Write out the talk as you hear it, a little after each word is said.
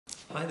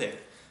Hi there.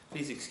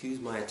 Please excuse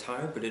my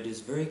attire, but it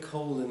is very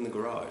cold in the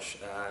garage.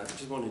 I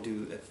just want to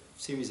do a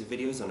series of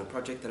videos on a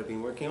project that I've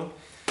been working on.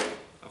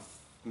 I've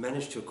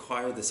managed to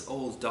acquire this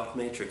old dot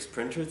matrix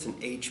printer. It's an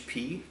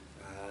HP,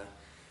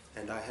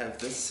 and I have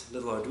this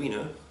little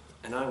Arduino,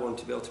 and I want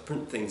to be able to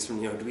print things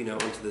from the Arduino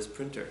onto this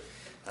printer.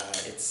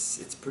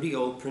 It's a pretty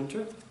old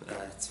printer.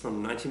 It's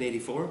from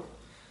 1984,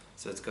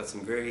 so it's got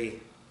some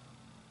very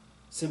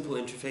simple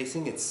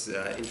interfacing. It's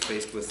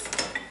interfaced with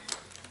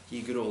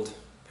the good old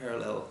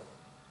parallel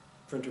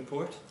printer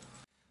port.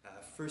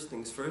 First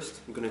things first,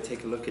 I'm going to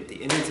take a look at the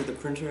innards of the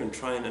printer and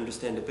try and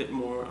understand a bit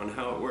more on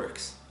how it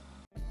works.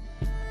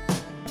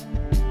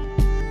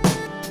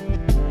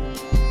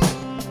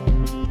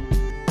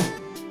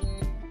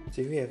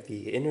 So here we have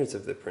the innards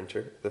of the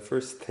printer. The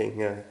first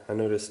thing I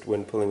noticed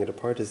when pulling it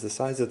apart is the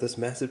size of this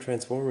massive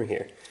transformer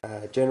here.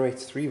 It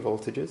generates 3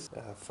 voltages,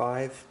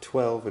 5,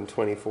 12 and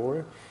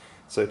 24.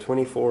 So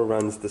 24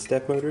 runs the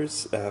step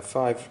motors,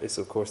 5 is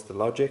of course the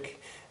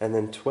logic, and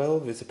then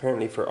 12 is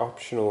apparently for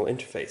optional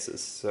interfaces.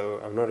 So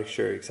I'm not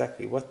sure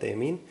exactly what they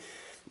mean,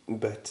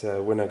 but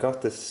when I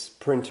got this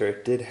printer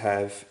it did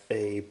have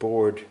a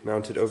board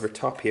mounted over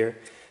top here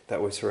that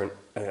was for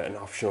an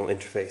optional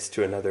interface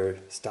to another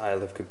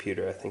style of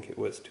computer. I think it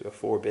was to a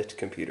 4-bit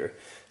computer,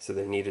 so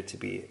there needed to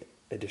be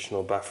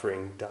additional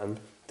buffering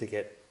done to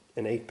get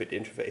an 8-bit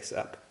interface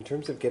up. In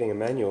terms of getting a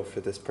manual for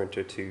this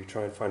printer to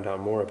try and find out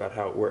more about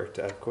how it worked,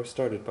 I of course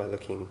started by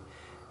looking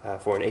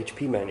for an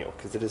HP manual,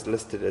 because it is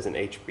listed as an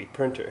HP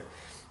printer,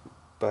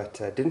 but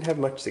didn't have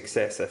much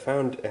success. I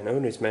found an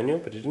owner's manual,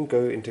 but it didn't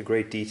go into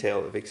great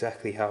detail of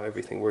exactly how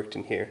everything worked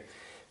in here.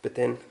 But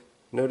then,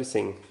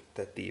 noticing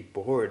that the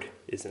board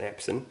is an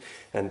Epson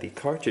and the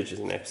cartridge is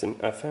an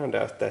Epson, I found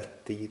out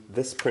that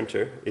this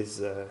printer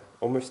is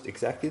almost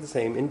exactly the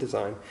same in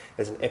design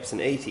as an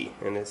Epson 80,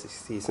 and as you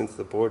see, since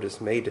the board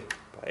is made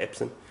by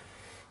Epson,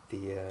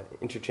 the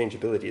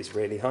interchangeability is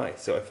really high.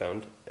 So I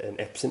found an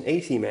Epson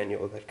 80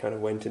 manual that kind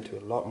of went into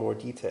a lot more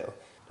detail.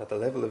 Now the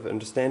level of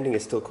understanding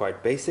is still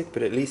quite basic,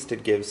 but at least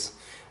it gives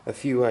a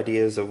few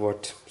ideas of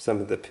what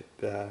some of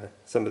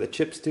the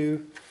chips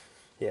do.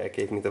 Yeah, it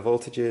gave me the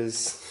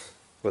voltages,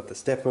 what the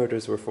step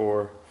motors were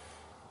for,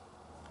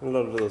 and a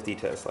lot of little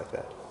details like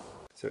that.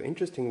 So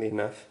interestingly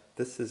enough,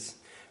 this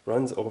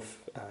runs off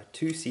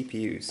 2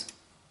 CPUs.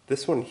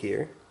 This one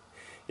here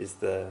is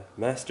the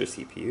master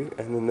CPU,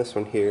 and then this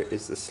one here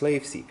is the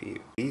slave CPU.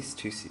 These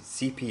two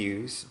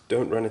CPUs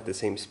don't run at the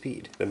same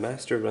speed. The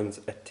master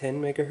runs at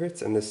 10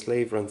 MHz and the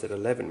slave runs at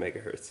 11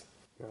 MHz.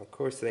 Now of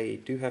course they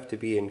do have to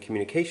be in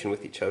communication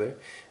with each other,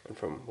 and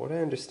from what I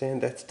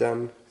understand that's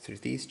done through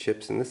these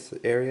chips in this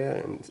area,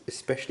 and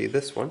especially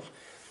this one,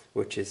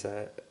 which is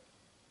a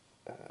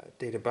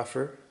data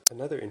buffer.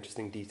 Another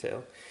interesting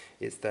detail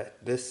is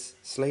that this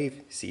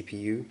slave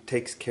CPU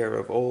takes care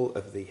of all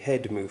of the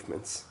head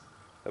movements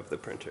of the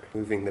printer,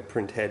 moving the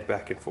print head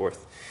back and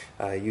forth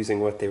using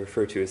what they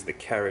refer to as the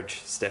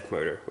carriage step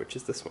motor, which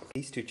is this one.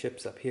 These 2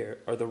 chips up here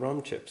are the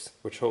ROM chips,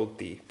 which hold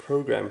the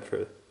program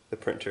for the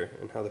printer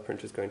and how the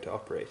printer is going to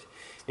operate.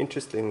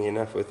 Interestingly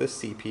enough, with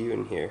this CPU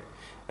in here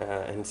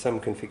and some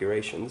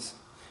configurations,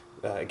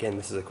 again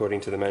this is according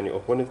to the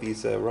manual, one of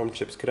these ROM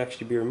chips could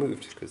actually be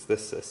removed, because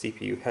this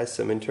CPU has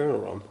some internal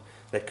ROM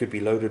that could be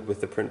loaded with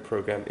the print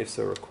program if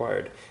so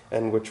required,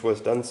 and which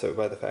was done so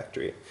by the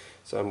factory.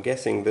 So I'm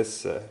guessing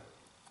this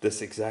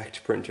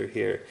exact printer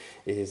here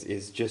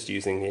is just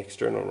using the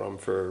external ROM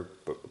for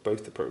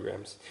both the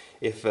programs.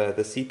 If the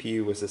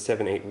CPU was a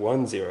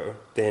 7810,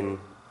 then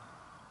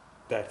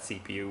that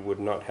CPU would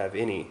not have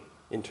any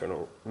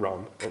internal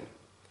ROM, and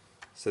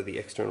so the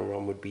external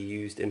ROM would be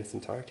used in its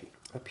entirety.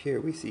 Up here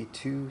we see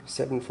 2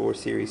 74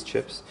 series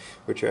chips,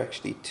 which are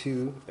actually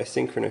 2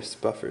 asynchronous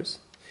buffers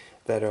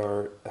that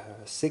are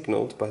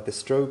signaled by the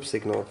strobe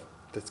signal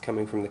that's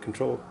coming from the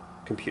control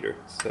computer.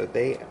 So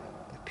they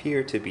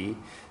appear to be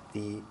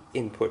the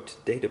input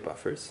data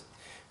buffers.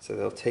 So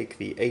they'll take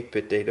the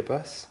 8-bit data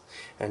bus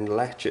and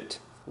latch it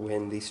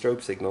when the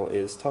strobe signal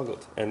is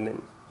toggled, and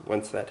then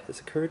once that has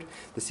occurred,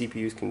 the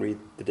CPUs can read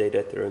the data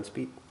at their own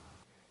speed.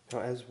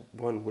 Now, as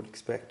one would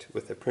expect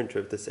with a printer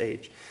of this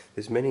age,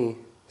 there's many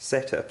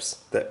setups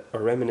that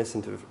are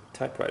reminiscent of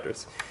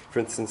typewriters. For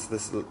instance,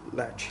 this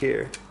latch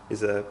here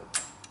is a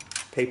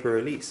paper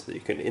release, so you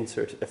can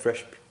insert a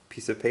fresh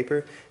piece of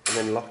paper and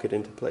then lock it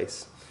into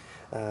place.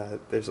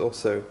 There's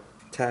also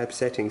tab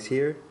settings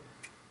here.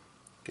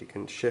 You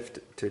can shift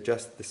to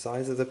adjust the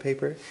size of the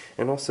paper,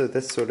 and also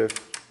this sort of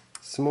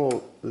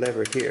small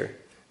lever here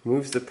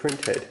moves the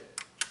print head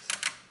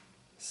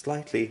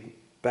slightly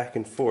back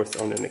and forth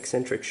on an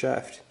eccentric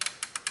shaft,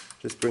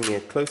 just bringing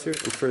it closer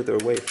and further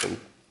away from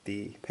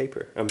the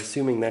paper. I'm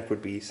assuming that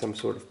would be some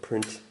sort of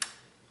print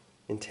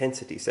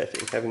intensity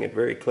setting. Having it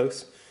very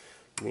close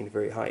would mean a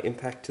very high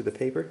impact to the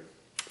paper,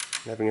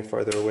 and having it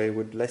farther away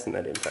would lessen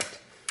that impact.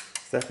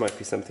 So that might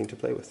be something to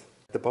play with.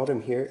 At the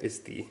bottom here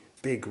is the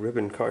big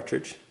ribbon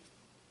cartridge.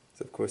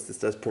 So of course this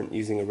does print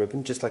using a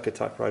ribbon, just like a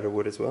typewriter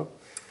would as well.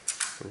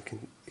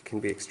 And it can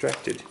be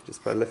extracted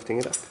just by lifting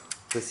it up.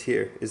 This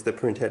here is the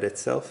printhead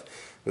itself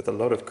with a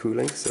lot of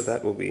cooling, so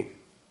that will be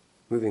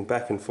moving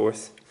back and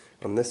forth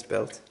on this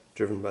belt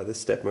driven by this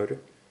step motor.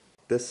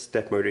 This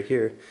step motor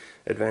here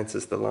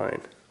advances the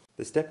line.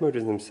 The step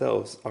motors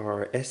themselves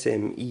are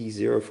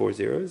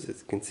SME040s, as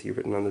you can see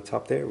written on the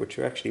top there, which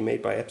are actually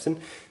made by Epson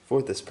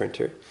for this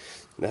printer.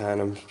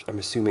 And I'm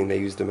assuming they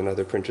use them in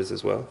other printers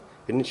as well.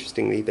 And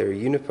interestingly, they're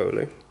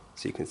unipolar,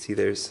 so you can see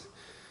there's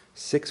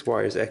 6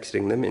 wires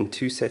exiting them in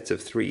 2 sets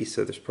of 3,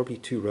 so there's probably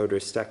 2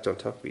 rotors stacked on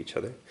top of each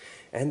other.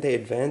 And they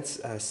advance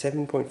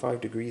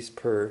 7.5 degrees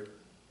per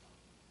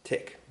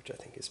tick, which I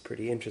think is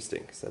pretty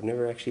interesting, because I've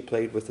never actually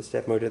played with a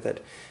step motor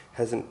that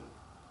hasn't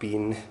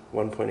been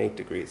 1.8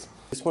 degrees.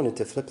 Just wanted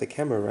to flip the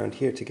camera around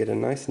here to get a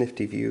nice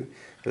nifty view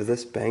of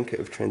this bank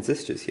of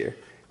transistors here,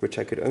 which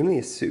I could only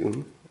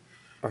assume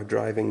are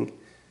driving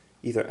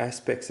either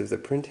aspects of the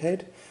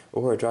printhead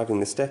or are driving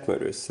the step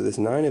motors. So there's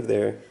 9 of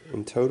there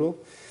in total,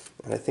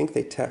 and I think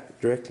they tap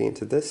directly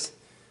into this,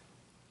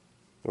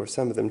 or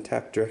some of them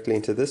tap directly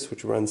into this,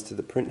 which runs to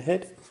the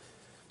printhead,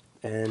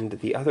 and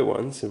the other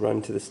ones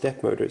run to the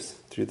step motors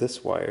through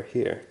this wire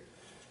here.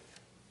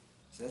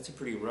 So that's a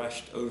pretty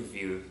rushed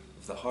overview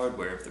of the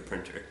hardware of the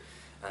printer.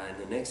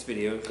 In the next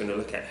video, I'm going to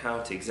look at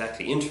how to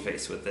exactly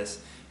interface with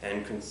this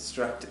and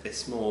construct a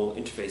small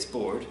interface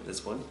board,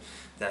 this one,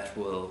 that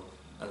will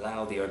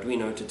allow the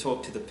Arduino to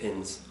talk to the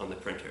pins on the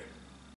printer.